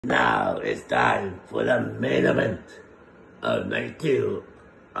Now it's time for the main event of night 2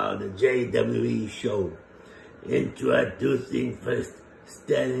 of the JWE show. Introducing first,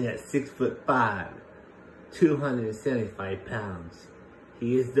 standing at 6'5", 275 pounds.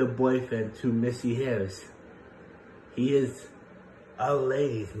 He is the boyfriend to Missy Harris. He is a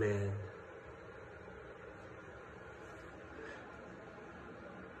ladies' man.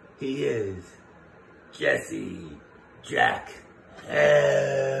 He is Jesse Jackhammer,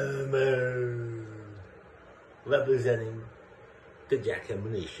 representing the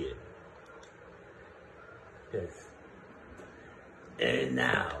Jackhammer Nation. Yes. And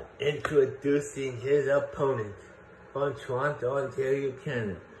now, introducing his opponent from Toronto, Ontario,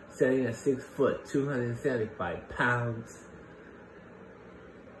 Canada, standing at 6 foot, 275 pounds.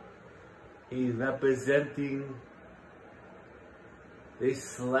 He's representing the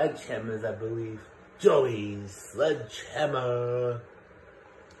Sledgehammers, I believe. Joey Sledgehammer.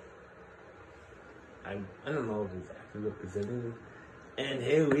 I don't know if he's actually representing. And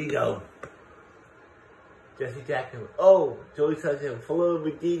here we go. Jesse Jackhammer. Oh, Joey Sledgehammer. Follow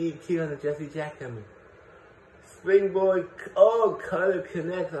with DDT on the Jesse Jackhammer. Springboard. Oh, cutter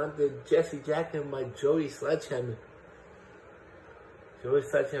connects onto Jesse Jackhammer by Joey Sledgehammer. Joey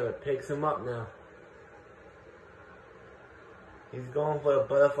Sledgehammer picks him up now. He's going for a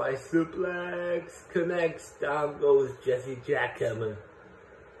butterfly suplex. Connects. Down goes Jesse Jackhammer.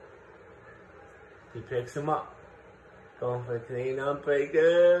 He picks him up. Going for a Canadian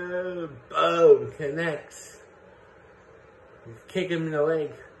Unbreaker. Boom. Connects. He's kicking him in the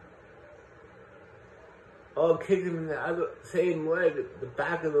leg. Oh, kicking him in the other same leg. The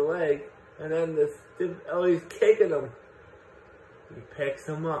back of the leg. And then the stiff. Oh, he's kicking him. He picks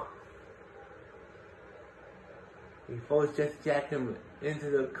him up. He throws Jesse Jackhammer into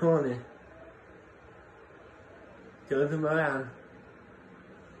the corner. Turns him around.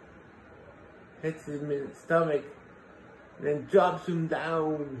 Hits him in the stomach. And then drops him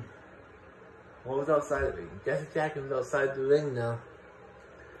down. Holds outside of the ring. Jesse Jackhammer's outside the ring now.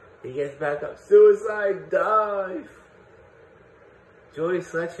 He gets back up. Suicide dive. Joey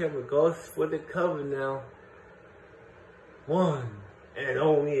Sledgehammer goes for the cover now. One. And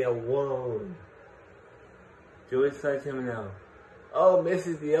only a one. Joey Sledgehammer now. Oh,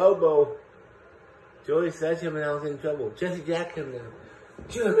 misses the elbow. Joey Sledgehammer now is in trouble. Jesse Jackhammer now.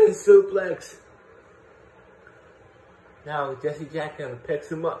 German suplex. Now Jesse Jackhammer picks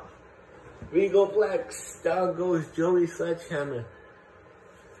him up. Regal flex. Down goes Joey Sledgehammer.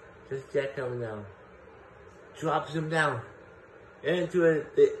 Jesse Jackhammer now. Drops him down. Into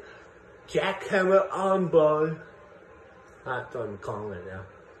the Jackhammer armbar. I thought I'm calling it now.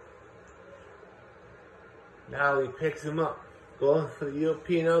 Now he picks him up. Going for the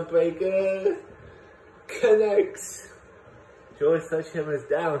European Unbreaker. Connects. Joey Sledgehammer is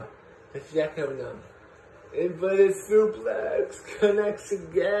down. Jesse Jackhammer down. Inverted suplex. Connects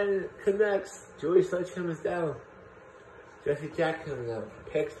again. Connects. Joey Sledgehammer is down. Jesse Jackhammer down.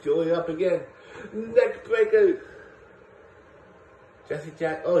 Picks Joey up again. Neck breaker.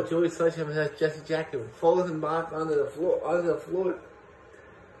 Joey Sledgehammer has Jesse Jackhammer. Follows him back onto the floor.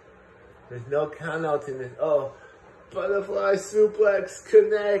 There's no count outs in this. Oh, butterfly suplex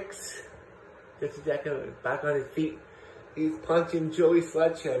connects. Jesse Jackhammer back on his feet. He's punching Joey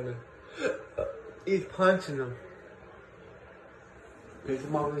Sledgehammer. He's punching him. Picks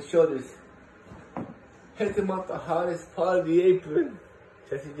him up on the shoulders. Hits him off the hardest part of the apron.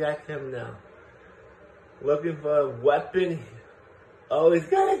 Jesse Jackhammer now. Looking for a weapon. Oh, he's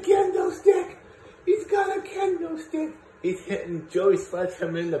got a kendo stick. He's got a kendo stick. He's hitting Joey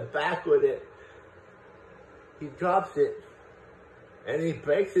Sledgehammer in the back with it. He drops it. And he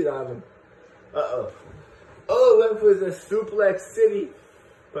breaks it on him. Uh-oh. Oh, went for the suplex city.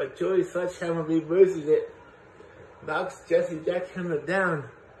 But Joey Sledgehammer reverses it. Knocks Jesse Jackhammer down.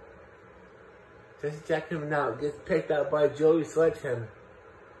 Jesse Jackhammer now gets picked out by Joey Sledgehammer.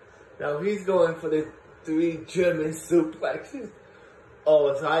 Now he's going for the 3 German suplexes. Oh,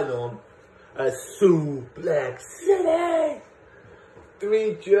 as I know him. A suplex city!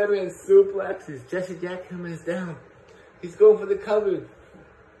 3 German suplexes. Jesse Jackhammer is down. He's going for the cover.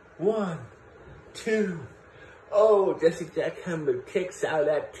 1, 2. Oh, Jesse Jackhammer kicks out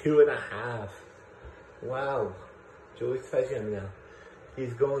at 2.5. Wow. Joey Sledgehammer now.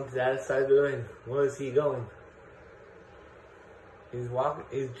 He's going to the other side of the ring. Where is he going? He's walking.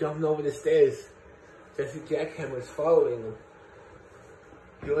 He's jumping over the stairs. Jesse Jackhammer is following him.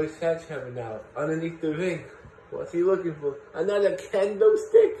 Joey Sledgehammer now, underneath the ring. What's he looking for? Another kendo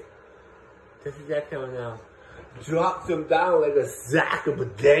stick. Jesse Jackhammer now drops him down like a sack of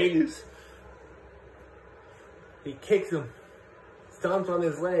potatoes. He kicks him. stomps on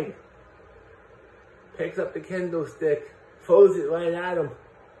his leg. Picks up the kendo stick. Throws it right at him.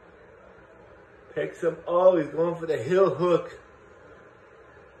 Picks up, oh, he's going for the heel hook.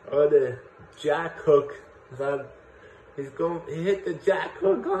 Or the jack hook. He hit the jack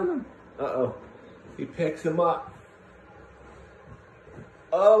hook on him. Uh-oh. He picks him up.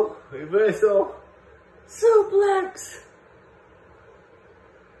 Oh, reversal. Suplex.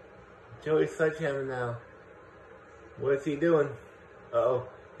 Joey Sledgehammer now. What's he doing? Uh-oh.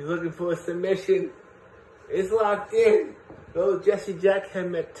 He's looking for a submission. It's locked in. Go Jesse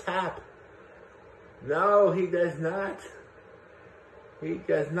Jackhammer tap. No, he does not. He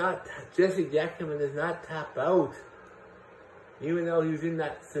does not. Jesse Jackhammer does not tap out. Even though he was in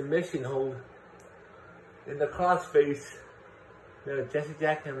that submission hold. In the crossface. No, Jesse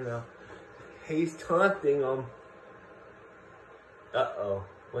Jackhammer now. He's taunting him. Uh-oh.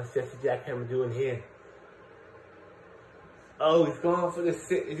 What's Jesse Jackhammer doing here? Oh, he's going for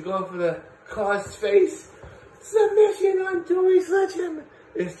the crossface submission on Joey Sledgehammer.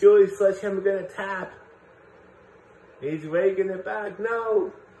 Is Joey Sledgehammer gonna tap? He's raking it back.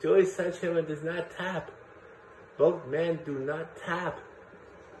 No, Joey Sledgehammer does not tap. Both men do not tap.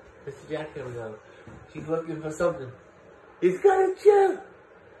 Mr. Jackhammer now. He's looking for something. He's got a chair.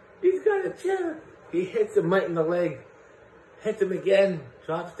 He's got a chair. He hits him right in the leg. Hits him again.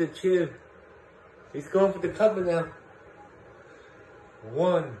 Drops the chair. He's going for the cover now.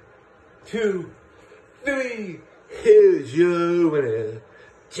 1, 2, 3. Here's your winner,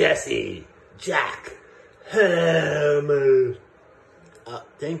 Jesse Jackhammer.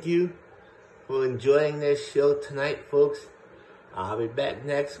 Thank you for enjoying this show tonight, folks. I'll be back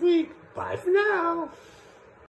next week. Bye for now.